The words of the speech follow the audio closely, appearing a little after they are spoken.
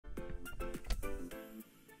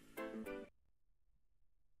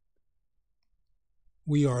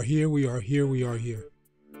We are here, we are here, we are here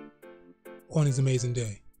on this amazing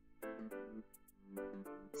day.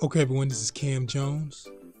 Okay, everyone, this is Cam Jones,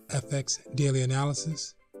 FX Daily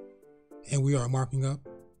Analysis, and we are marking up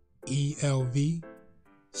ELV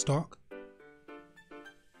stock.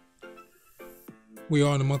 We are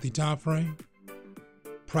on the monthly time frame.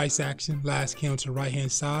 Price action, last candle to the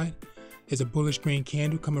right-hand side, is a bullish green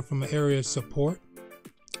candle coming from an area of support,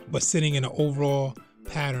 but sitting in an overall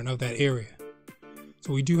pattern of that area.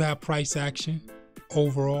 So we do have price action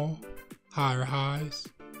overall, higher highs,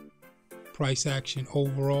 price action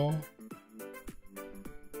overall,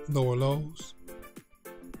 lower lows,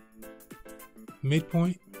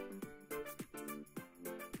 midpoint,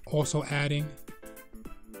 also adding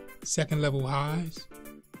second level highs,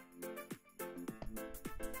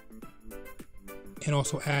 and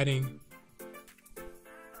also adding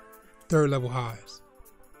third level highs.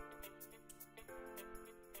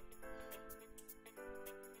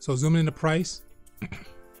 So zooming in the price.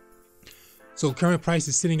 So current price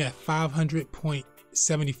is sitting at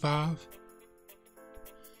 500.75.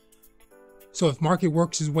 So if market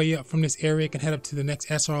works its way up from this area, it can head up to the next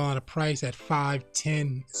SR line of price at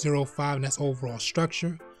 510.05, and that's overall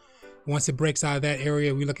structure. Once it breaks out of that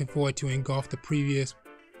area, we're looking forward to engulf the previous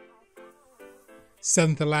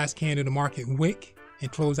seventh to last candle of the market wick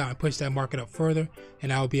and close out and push that market up further,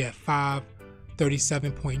 and that will be at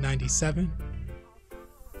 537.97.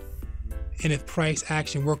 And if price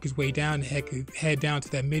action works its way down, head down to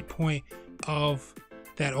that midpoint of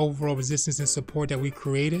that overall resistance and support that we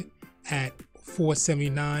created at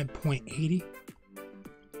 479.80.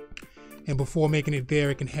 And before making it there,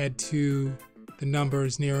 it can head to the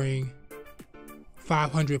numbers nearing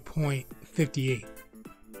 500.58.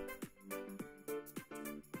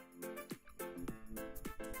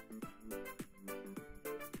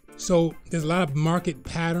 So there's a lot of market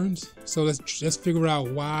patterns. So let's figure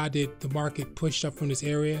out why did the market push up from this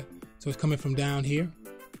area. So it's coming from down here.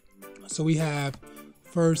 So we have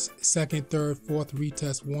first, second, third, fourth,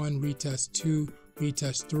 retest 1, retest 2,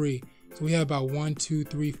 retest 3. So we have about 1, 2,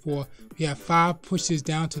 3, 4. We have 5 pushes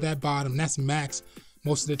down to that bottom. That's max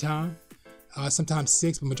most of the time. Sometimes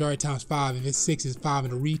 6, but majority of times 5. If it's 6, it's 5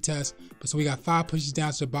 in a retest. But so we got 5 pushes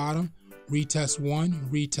down to the bottom. Retest 1,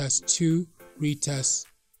 retest 2, retest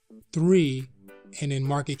 3, and then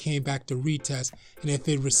market came back to retest. And if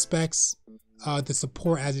it respects the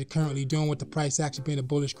support as it's currently doing with the price action being a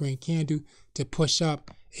bullish green candle to push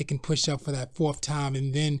up, it can push up for that 4th time,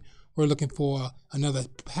 and then we're looking for another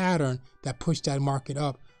pattern that pushed that market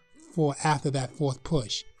up for after that 4th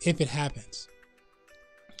push, if it happens.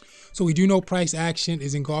 So we do know price action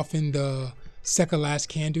is engulfing the second last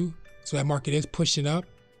candle, so that market is pushing up.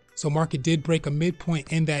 So market did break a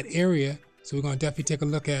midpoint in that area. So we're going to definitely take a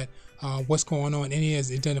look at what's going on in here,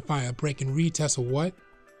 is identifying a break and retest or what.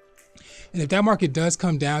 And if that market does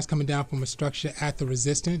come down, it's coming down from a structure at the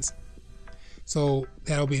resistance. So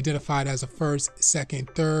that'll be identified as a first, second,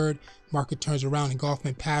 third. Market turns around,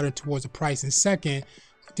 engulfment pattern towards the price in second.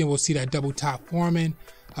 Then we'll see that double top forming,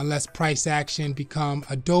 unless price action become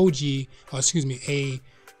a doji, or excuse me,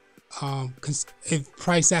 if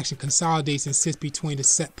price action consolidates and sits between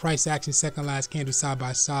the price action second last candle side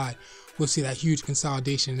by side, we'll see that huge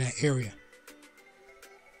consolidation in that area.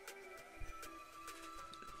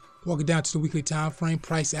 Walking down to the weekly time frame,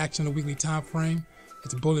 price action on the weekly time frame,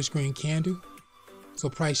 it's a bullish green candle. So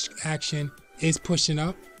price action is pushing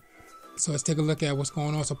up. So let's take a look at what's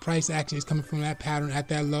going on. So price action is coming from that pattern at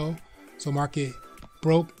that low. So market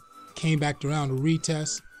broke, came back around to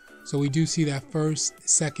retest. So we do see that first,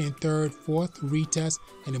 second, third, fourth retest,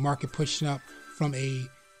 and the market pushing up from a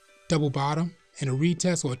double bottom and a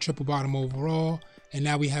retest or a triple bottom overall. And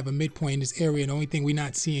now we have a midpoint in this area. The only thing we're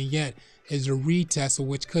not seeing yet is a retest,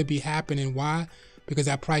 which could be happening. Why? Because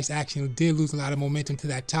that price action did lose a lot of momentum to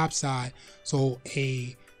that top side. So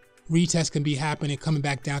a retest can be happening, coming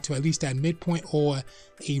back down to at least that midpoint, or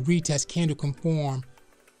a retest candle can form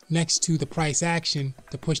next to the price action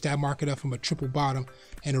to push that market up from a triple bottom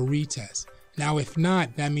and a retest. Now, if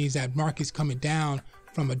not, that means that market's coming down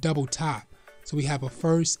from a double top. So we have a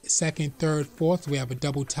first, second, third, fourth. We have a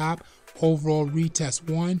double top, overall retest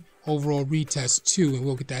 1, overall retest 2, and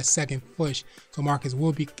we'll get that second push. So markets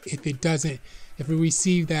will be, if we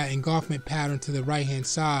receive that engulfment pattern to the right hand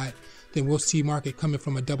side, then we'll see market coming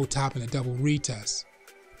from a double top and a double retest.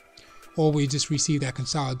 Or we just receive that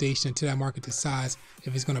consolidation until that market decides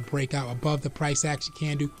if it's going to break out above the price action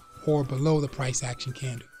candle or below the price action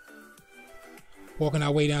candle. Walking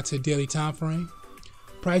our way down to the daily time frame.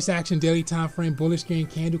 Price action daily time frame, bullish green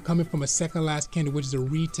candle coming from a second last candle, which is a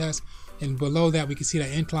retest. And below that, we can see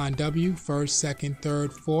that incline W, first, second,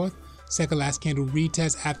 third, fourth. second last candle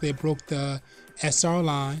retest after it broke the SR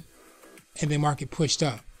line, and then market pushed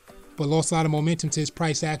up, but lost a lot of momentum to its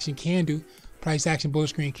price action candle. Price action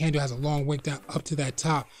bullish green candle has a long way down up to that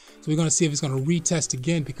top, so we're going to see if it's going to retest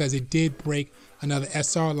again, because it did break another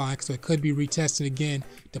SR line, so it could be retesting again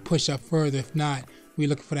to push up further. If not, we're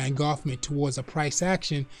looking for that engulfment towards a price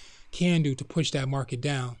action candle to push that market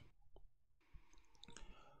down.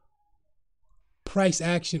 Price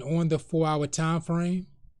action on the 4-hour time frame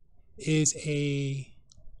is a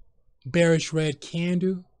bearish red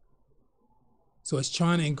candle. So it's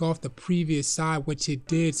trying to engulf the previous side, which it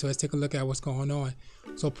did. So let's take a look at what's going on.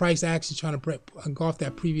 So price action trying to engulf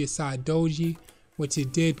that previous side doji, which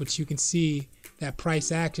it did, but you can see that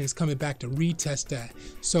price action is coming back to retest that.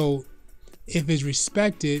 So if it's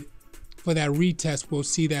respected for that retest, we'll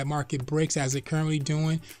see that market breaks as it currently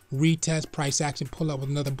doing. Retest, price action, pull up with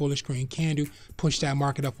another bullish green candle, push that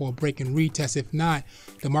market up for a break and retest. If not,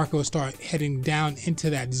 the market will start heading down into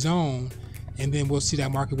that zone, and then we'll see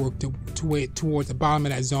that market work towards the bottom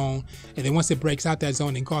of that zone. And then once it breaks out that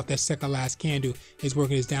zone, engulf that second last candle, is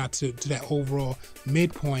working us down to that overall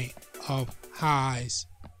midpoint of highs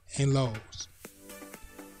and lows.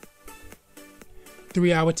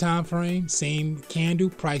 3-hour time frame, same candle,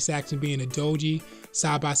 price action being a doji,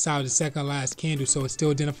 side by side with the second last candle. So it's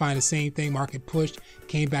still identifying the same thing. Market pushed,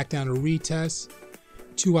 came back down to retest.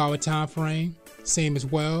 2-hour time frame, same as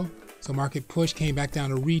well. So market push, came back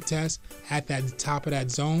down to retest at that top of that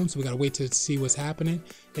zone. So we got to wait to see what's happening.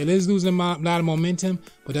 It is losing a lot of momentum,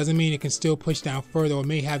 but doesn't mean it can still push down further, or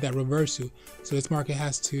may have that reversal. So this market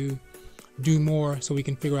has to do more so we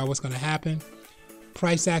can figure out what's going to happen.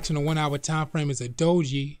 Price action on 1-hour time frame is a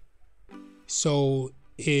doji. So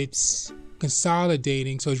it's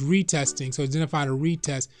consolidating. So it's retesting. So it's identifying a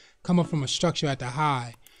retest coming from a structure at the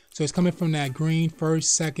high. So it's coming from that green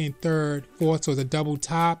first, second, third, fourth. So it's a double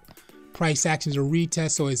top. Price action is a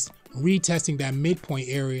retest, so it's retesting that midpoint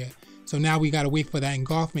area. So now we got to wait for that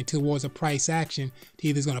engulfment towards a price action to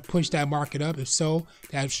either is going to push that market up. If so,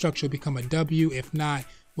 that structure will become a W. If not,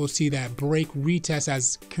 we'll see that break retest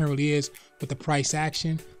as it currently is with the price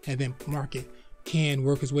action, and then market can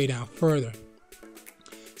work its way down further.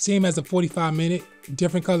 Same as the 45-minute,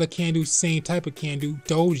 different color candle, same type of candle,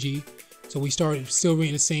 doji. So we still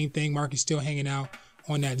reading the same thing. Market still hanging out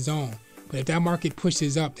on that zone. But if that market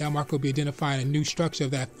pushes up, that market will be identifying a new structure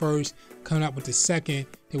of that first, coming up with the second,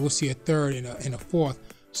 then we'll see a third and a fourth.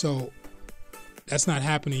 So that's not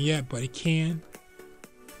happening yet, but it can.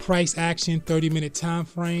 Price action, 30-minute time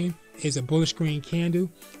frame, is a bullish green candle.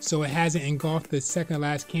 So it hasn't engulfed the second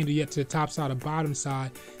last candle yet to the top side or bottom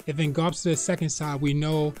side. If it engulfs to the second side, we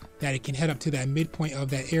know that it can head up to that midpoint of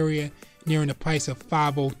that area, nearing the price of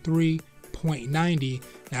 503.90.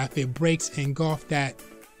 Now, if it breaks and engulf that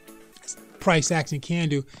price action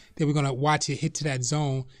candle, then we're going to watch it hit to that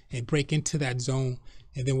zone and break into that zone,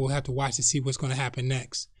 and then we'll have to watch to see what's going to happen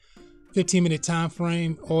next. 15-minute time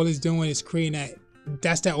frame, all it's doing is creating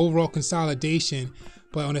that's that overall consolidation,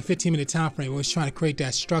 but on a 15-minute time frame, we're trying to create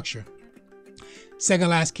that structure. Second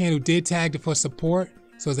last candle did tag it for support,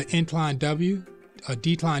 so it's an incline W, a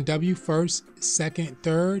decline W, first, second,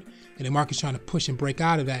 third, and the market's trying to push and break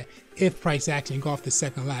out of that if price action engulfed the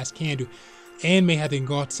second last candle, and may have to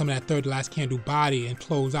engulf some of that third last candle body and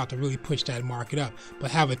close out to really push that market up.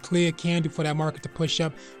 But have a clear candle for that market to push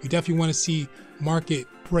up. You definitely want to see market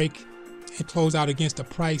break and close out against the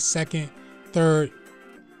price second, third,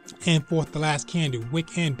 and fourth, the last candle,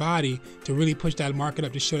 wick and body, to really push that market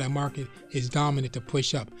up, to show that market is dominant to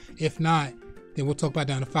push up. If not, then we'll talk about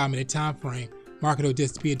down the 5-minute time frame. Market will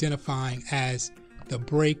just be identifying as the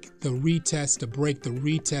break, the retest, the break, the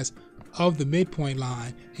retest of the midpoint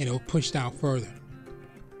line, and it'll push down further.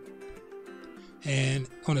 And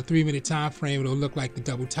on a 3-minute time frame, it'll look like the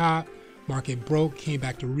double top. Market broke, came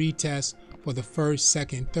back to retest for the first,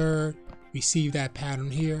 second, third. Receive that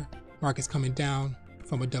pattern here. Market's coming down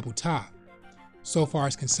from a double top. So far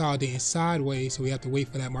it's consolidating sideways, so we have to wait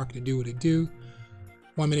for that market to do what it do.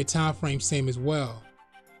 1-minute time frame, same as well.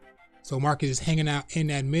 So market is hanging out in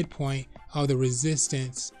that midpoint of the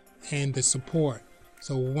resistance and the support.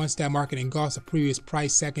 So once that market engulfs a previous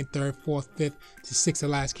price, second, third, fourth, fifth to sixth, the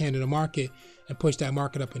last candle of the market, and push that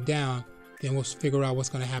market up and down, then we'll figure out what's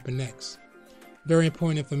going to happen next. Very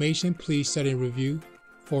important information. Please study and review.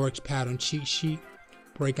 Forex pattern cheat sheet,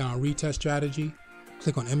 breakout retest strategy.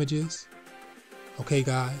 Click on images. Okay,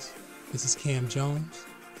 guys, this is Cam Jones,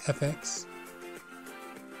 FX,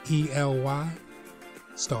 ELV,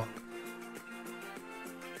 stock.